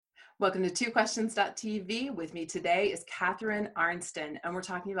Welcome to TwoQuestions.tv. With me today is Catherine Arnston, and we're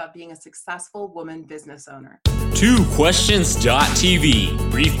talking about being a successful woman business owner. TwoQuestions.tv.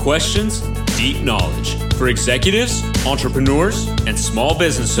 Brief questions, deep knowledge for executives, entrepreneurs, and small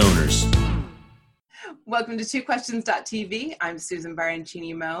business owners. Welcome to TwoQuestions.tv. I'm Susan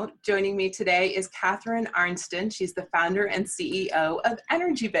Baroncini-Moe. Joining me today is Catherine Arnston. She's the founder and CEO of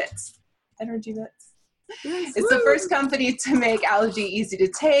Energy Bits. Energy Bits. Yes, it's the first company to make allergy easy to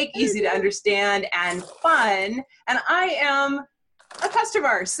take, easy to understand, and fun. And I am a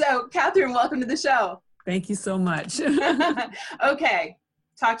customer. So, Catherine, welcome to the show. Thank you so much. Okay,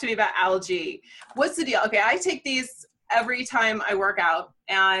 talk to me about allergy. What's the deal? Okay, I take these every time I work out,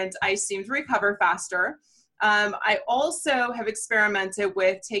 and I seem to recover faster. I also have experimented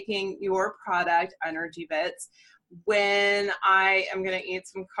with taking your product, Energy Bits, when I am going to eat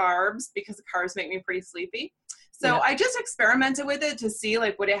some carbs, because the carbs make me pretty sleepy. So I just experimented with it to see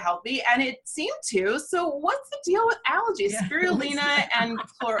would it help me, and it seemed to. So what's the deal with allergies? Spirulina and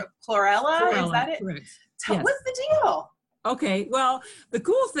chlorella, is that it? Correct. Yes. What's the deal? Okay, well, the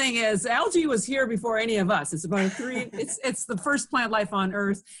cool thing is algae was here before any of us. It's about it's the first plant life on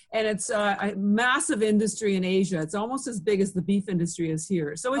Earth, and it's a massive industry in Asia. It's almost as big as the beef industry is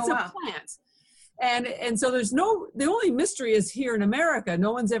here. So it's a plant. And so the only mystery is here in America.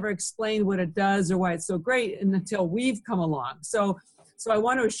 No one's ever explained what it does or why it's so great until we've come along. So I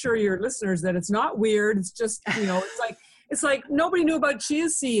want to assure your listeners that it's not weird. It's just, it's like nobody knew about chia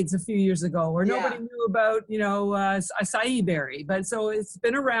seeds a few years ago, or nobody knew about, acai berry. But so it's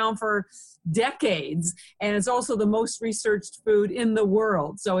been around for decades, and it's also the most researched food in the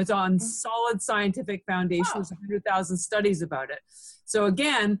world. So it's on solid scientific foundation. There's 100,000 studies about it. So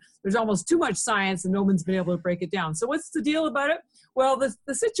again, there's almost too much science and no one's been able to break it down. So what's the deal about it? Well,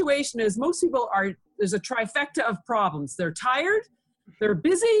 the situation is most people there's a trifecta of problems. They're tired, they're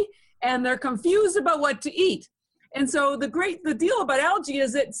busy, and they're confused about what to eat. And so the deal about algae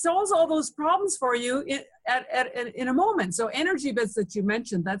is it solves all those problems for you in a moment. So Energy Bits that you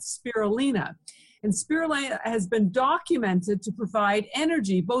mentioned, that's spirulina. And spirulina has been documented to provide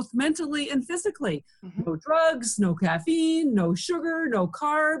energy, both mentally and physically. Mm-hmm. No drugs, no caffeine, no sugar, no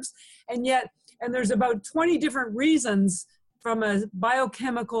carbs. And there's about 20 different reasons from a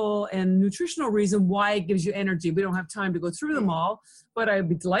biochemical and nutritional reason why it gives you energy. We don't have time to go through them all, but I'd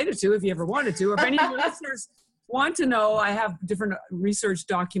be delighted to if you ever wanted to. Or if any of your listeners want to know, I have different research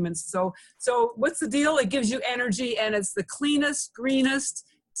documents. So what's the deal? It gives you energy, and it's the cleanest, greenest,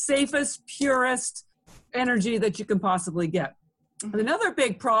 safest, purest energy that you can possibly get. Mm-hmm. Another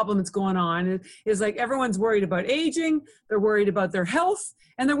big problem that's going on is everyone's worried about aging, they're worried about their health,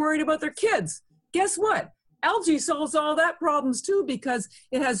 and they're worried about their kids. Guess what? Algae solves all that problems too, because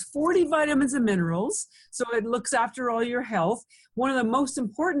it has 40 vitamins and minerals, so it looks after all your health. One of the most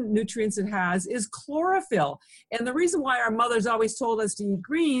important nutrients it has is chlorophyll. And the reason why our mothers always told us to eat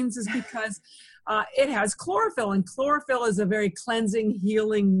greens is because it has chlorophyll, and chlorophyll is a very cleansing,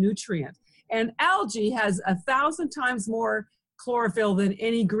 healing nutrient. And algae has 1,000 times more chlorophyll than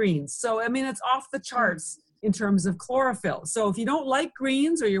any greens. So, it's off the charts in terms of chlorophyll. So if you don't like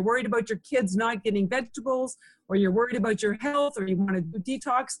greens, or you're worried about your kids not getting vegetables, or you're worried about your health, or you want to do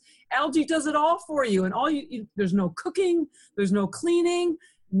detox, algae does it all for you. And there's no cooking, there's no cleaning,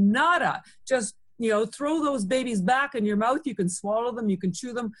 nada. Just throw those babies back in your mouth. You can swallow them. You can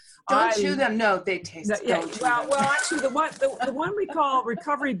chew them. Don't chew them. No, they taste. Well, actually, the one we call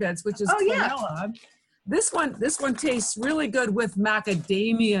Recovery Bits, which is chlorella. This one tastes really good with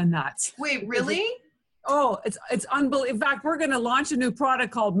macadamia nuts. Wait, really? Oh, it's unbelievable. In fact, we're going to launch a new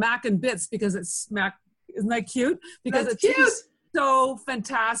product called Mac and Bits, because it's Mac. Isn't that cute? Because it tastes so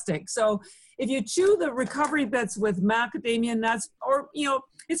fantastic. So if you chew the Recovery Bits with macadamia nuts, or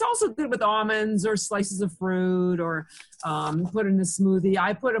it's also good with almonds or slices of fruit, or put in a smoothie.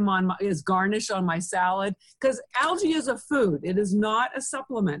 I put them as garnish on my salad, because algae is a food. It is not a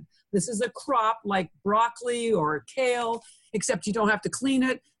supplement. This is a crop like broccoli or kale, except you don't have to clean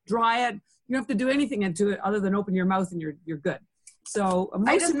it, dry it. You don't have to do anything into it other than open your mouth, and you're good. So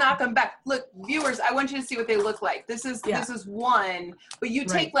I just knock them back. Look, viewers, I want you to see what they look like. This is one, but you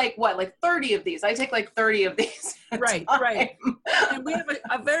take 30 of these. I take 30 of these. Right. And we have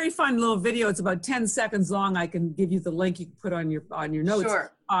a very fun little video. It's about 10 seconds long. I can give you the link you can put on your notes.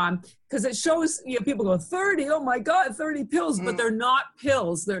 Sure. Because it shows, people go 30. Oh my God, 30 pills, but they're not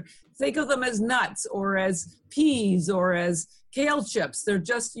pills. Think of them as nuts, or as peas, or as kale chips. They're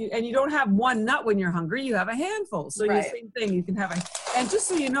just, and you don't have one nut when you're hungry. You have a handful. So the same thing, you can have and just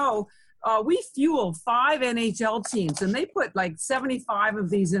so you know, we fuel 5 NHL teams, and they put like 75 of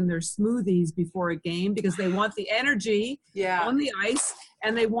these in their smoothies before a game because they want the energy on the ice,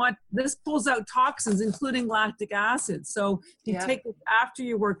 and this pulls out toxins, including lactic acid. So if you take it after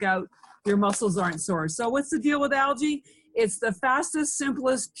you work out, your muscles aren't sore. So what's the deal with algae? It's the fastest,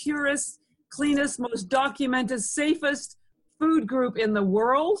 simplest, purest, cleanest, most documented, safest food group in the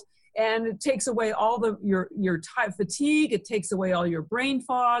world. And it takes away all your fatigue. It takes away all your brain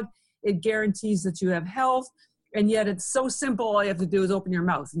fog. It guarantees that you have health. And yet it's so simple. All you have to do is open your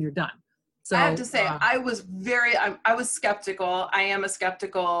mouth and you're done. So, I have to say, I was skeptical. I am a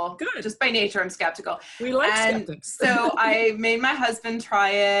skeptical. Good. Just by nature, I'm skeptical. We like skeptics. So I made my husband try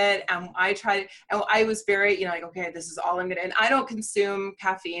it, and I tried it, and I was very, like, okay, this is all I'm gonna. And I don't consume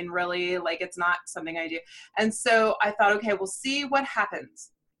caffeine really. Like, it's not something I do. And so I thought, okay, we'll see what happens.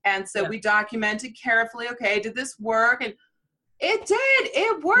 And so we documented carefully. Okay, did this work? And it did.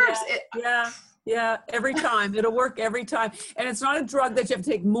 It works. Yeah, every time. It'll work every time. And it's not a drug that you have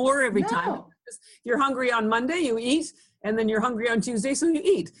to take more every time. You're hungry on Monday, you eat, and then you're hungry on Tuesday, so you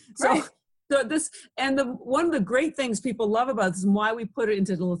eat. So one of the great things people love about this and why we put it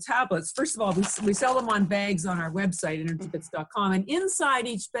into little tablets, first of all, we sell them on bags on our website, energybits.com, and inside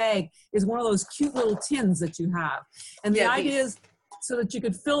each bag is one of those cute little tins that you have. And the idea is so that you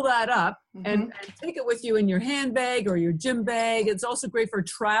could fill that up and take it with you in your handbag or your gym bag. It's also great for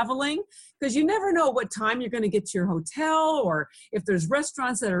traveling because you never know what time you're going to get to your hotel, or if there's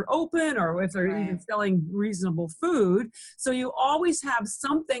restaurants that are open, or if they're even selling reasonable food. So you always have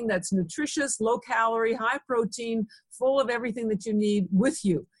something that's nutritious, low calorie, high protein, full of everything that you need with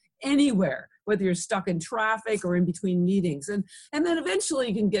you anywhere, whether you're stuck in traffic or in between meetings. And then eventually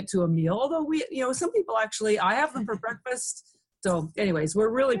you can get to a meal. Although some people actually, I have them for breakfast. So anyways, we're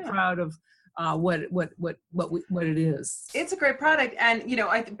really proud of what it is. It's a great product. And,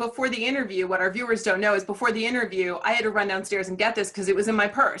 before the interview, what our viewers don't know is before the interview, I had to run downstairs and get this because it was in my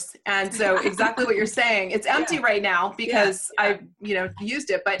purse. And so exactly what you're saying, it's empty right now because I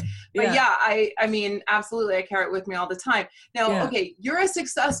used it. But I mean, absolutely. I carry it with me all the time. Now, okay, you're a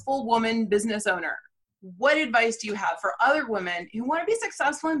successful woman business owner. What advice do you have for other women who want to be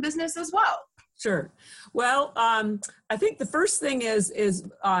successful in business as well? Sure. Well, I think the first thing is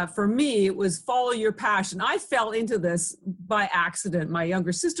for me, it was follow your passion. I fell into this by accident. My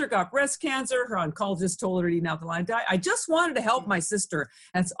younger sister got breast cancer. Her oncologist told her to eat an alkaline diet. I just wanted to help my sister.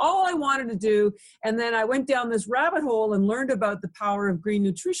 That's all I wanted to do. And then I went down this rabbit hole and learned about the power of green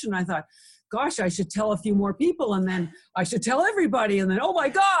nutrition. I thought, gosh, I should tell a few more people, and then I should tell everybody. And then, oh my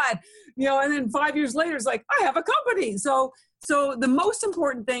God, and then 5 years later, it's like, I have a company. So the most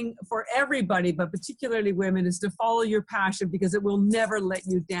important thing for everybody, but particularly women, is to follow your passion because it will never let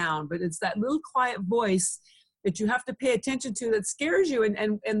you down. But it's that little quiet voice that you have to pay attention to that scares you.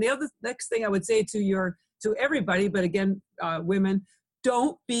 And the next thing I would say to everybody, but again, women,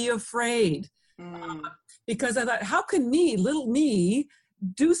 don't be afraid. Because I thought, how can little me,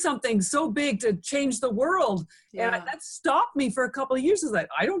 do something so big to change the world? And that stopped me for a couple of years.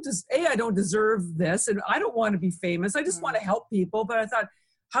 I don't deserve this, and I don't want to be famous. I just want to help people. But I thought,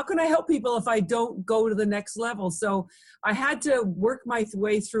 how can I help people if I don't go to the next level? So I had to work my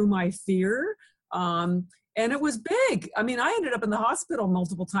way through my fear. And it was big. I mean, I ended up in the hospital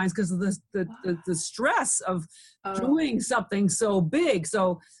multiple times because of the stress of doing something so big.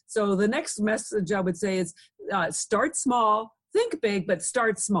 So the next message I would say is start small. Think big, but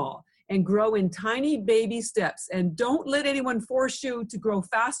start small and grow in tiny baby steps. And don't let anyone force you to grow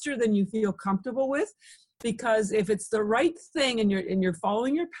faster than you feel comfortable with, because if it's the right thing and you're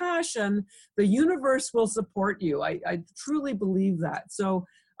following your passion, the universe will support you. I truly believe that. So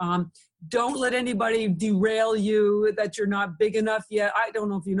don't let anybody derail you that you're not big enough yet. I don't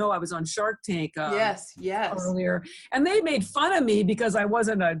know if you know, I was on Shark Tank earlier, and they made fun of me because I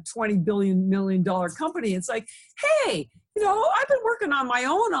wasn't a $20 million company. It's like, hey, I've been working on my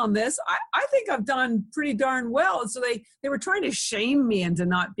own on this. I think I've done pretty darn well. And so they were trying to shame me into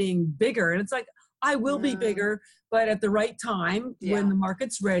not being bigger. And it's like, I will be bigger, but at the right time when the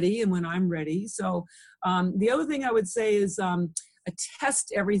market's ready and when I'm ready. So the other thing I would say is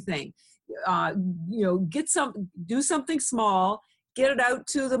test everything. Do something small, get it out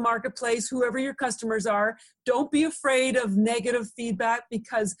to the marketplace, whoever your customers are. Don't be afraid of negative feedback,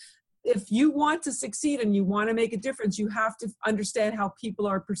 because if you want to succeed and you want to make a difference, you have to understand how people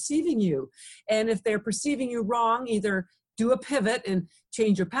are perceiving you. And if they're perceiving you wrong, either do a pivot and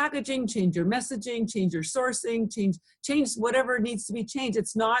change your packaging, change your messaging, change your sourcing, change whatever needs to be changed.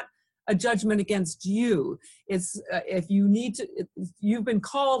 It's not a judgment against you. It's if you've been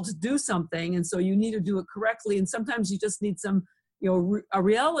called to do something, and so you need to do it correctly. And sometimes you just need some a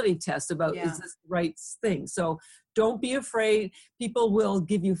reality test about is this the right thing. So don't be afraid. People will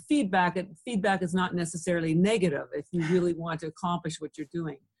give you feedback, and feedback is not necessarily negative if you really want to accomplish what you're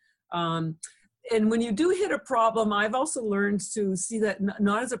doing. And when you do hit a problem, I've also learned to see that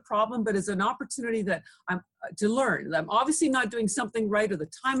not as a problem, but as an opportunity that I'm to learn. I'm obviously not doing something right, or the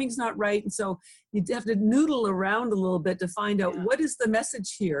timing's not right. And so you have to noodle around a little bit to find out what is the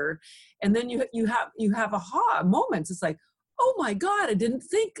message here. And then you have aha moments. It's like, oh my God, I didn't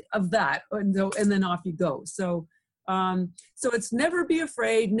think of that. And then off you go. So it's never be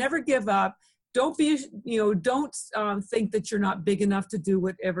afraid, never give up. Don't be, don't think that you're not big enough to do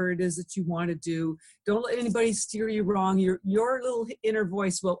whatever it is that you want to do. Don't let anybody steer you wrong. Your little inner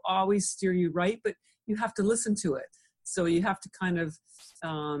voice will always steer you right, but you have to listen to it. So you have to kind of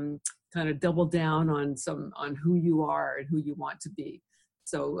double down on who you are and who you want to be.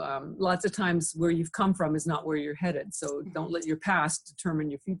 So lots of times where you've come from is not where you're headed. So don't let your past determine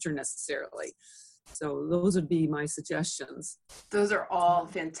your future necessarily. So those would be my suggestions. Those are all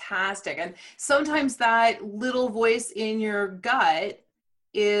fantastic. And sometimes that little voice in your gut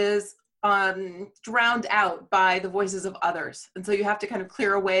is drowned out by the voices of others. And so you have to kind of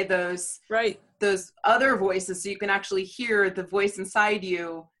clear away those other voices so you can actually hear the voice inside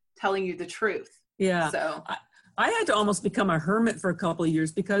you telling you the truth. Yeah. So I had to almost become a hermit for a couple of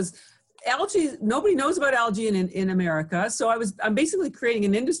years because algae, nobody knows about algae in America. So I'm basically creating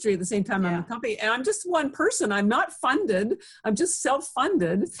an industry at the same time I'm a company, and I'm just one person. I'm not funded. I'm just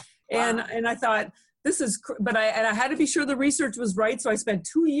self-funded. Wow. And I thought, but I had to be sure the research was right. So I spent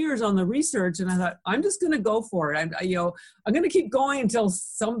 2 years on the research, and I thought, I'm just going to go for it. I'm going to keep going until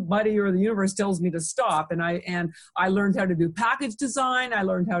somebody or the universe tells me to stop. And I learned how to do package design. I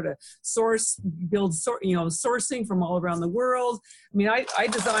learned how to sourcing from all around the world. I mean, I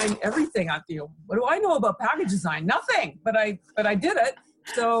design everything. What do I know about package design? Nothing, but I did it.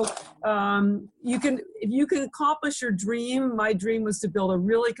 So if you can accomplish your dream, my dream was to build a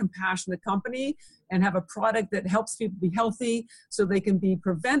really compassionate company and have a product that helps people be healthy so they can be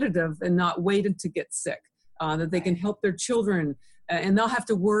preventative and not waited to get sick, that they can help their children and they'll have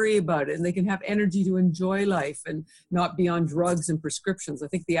to worry about it, and they can have energy to enjoy life and not be on drugs and prescriptions. I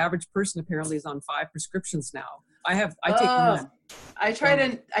think the average person apparently is on 5 prescriptions now. I take none. I try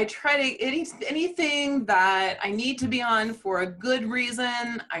to anything that I need to be on for a good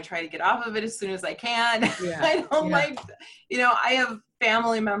reason, I try to get off of it as soon as I can. I don't like, I have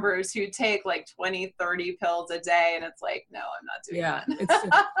family members who take like 20, 30 pills a day, and it's like, no, I'm not doing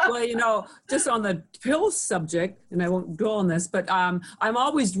that. Well, just on the pill subject, and I won't go on this, but I'm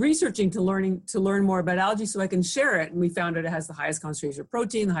always researching to learn more about algae so I can share it. And we found out it has the highest concentration of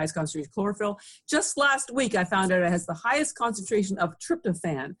protein, the highest concentration of chlorophyll. Just last week, I found out it has the highest concentration of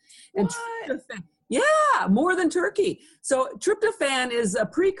tryptophan. And tryptophan, more than turkey. So tryptophan is a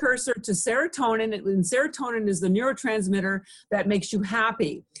precursor to serotonin, and serotonin is the neurotransmitter that makes you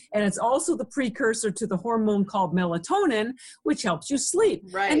happy. And it's also the precursor to the hormone called melatonin, which helps you sleep.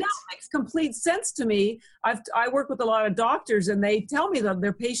 Right. And that makes complete sense to me. I work with a lot of doctors, and they tell me that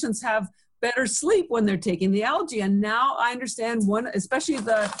their patients have better sleep when they're taking the algae. And now I understand especially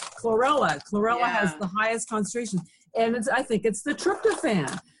the chlorella. Chlorella has the highest concentration. And I think it's the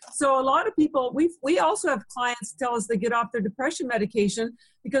tryptophan. So a lot of people, we also have clients tell us they get off their depression medication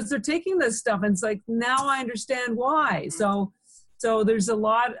because they're taking this stuff, and it's like, now I understand why. So there's a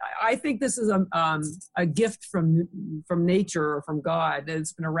lot. I think this is a gift from nature or from God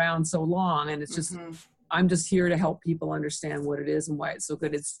that's been around so long, and it's just I'm just here to help people understand what it is and why it's so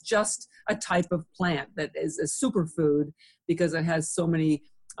good. It's just a type of plant that is a superfood because it has so many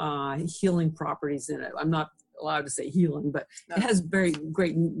healing properties in it. I'm not allowed to say healing, but it has very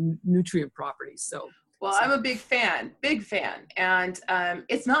great nutrient properties. So I'm a big fan, and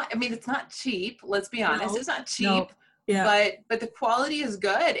it's not cheap. Let's be honest, it's not cheap. No. Yeah. But the quality is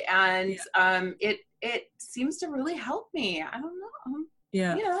good, and it seems to really help me. I don't know.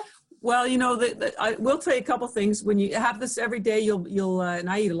 Yeah. Well, I will tell you a couple things. When you have this every day, you'll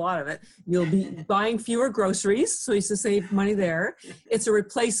and I eat a lot of it, you'll be buying fewer groceries, so you used to save money there. It's a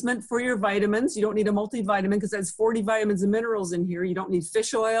replacement for your vitamins. You don't need a multivitamin because there's 40 vitamins and minerals in here. You don't need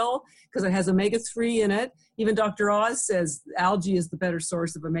fish oil because it has omega-3 in it. Even Dr. Oz says algae is the better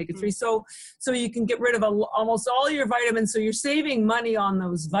source of omega-3. So you can get rid of almost all your vitamins. So you're saving money on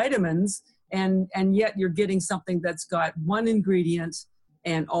those vitamins, and yet you're getting something that's got one ingredient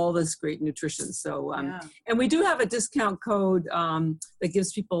and all this great nutrition. So, and we do have a discount code that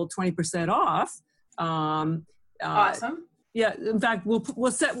gives people 20% off. Awesome. Yeah. In fact,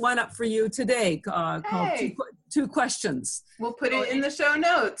 we'll set one up for you today called 2 questions. We'll put it in the show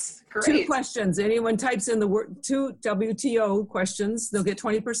notes. Great. 2 questions. Anyone types in the word 2 WTO questions, they'll get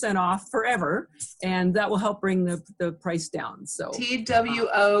 20% off forever, and that will help bring the price down. So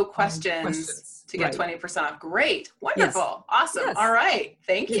TWO questions to get 20% off. Great. Wonderful. Yes. Awesome. Yes. All right.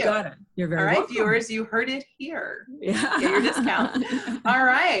 Thank you. You got it. You're very welcome. welcome. Viewers, you heard it here. Yeah. Get your discount. All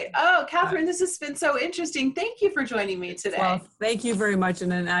right. Oh, Catherine, this has been so interesting. Thank you for joining me today. Well, thank you very much. And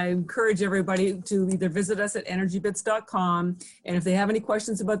then I encourage everybody to either visit us at energybits.com. And if they have any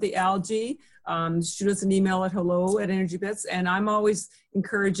questions about the algae, shoot us an email at hello@energybits. And I'm always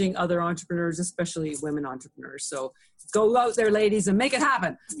encouraging other entrepreneurs, especially women entrepreneurs. So go out there, ladies, and make it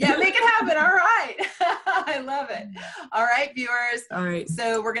happen. Yeah, make it happen. All right. I love it. All right, viewers. All right.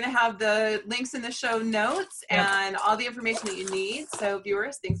 So we're going to have the links in the show notes and all the information that you need. So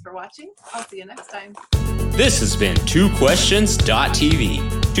viewers, thanks for watching. I'll see you next time. This has been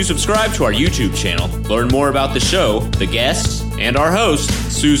twoquestions.tv. To subscribe to our YouTube channel, learn more about the show, the guests, and our host,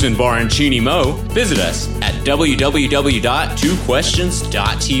 Susan Baroncini Moe, visit us at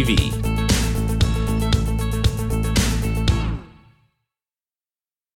www.twoquestions.tv.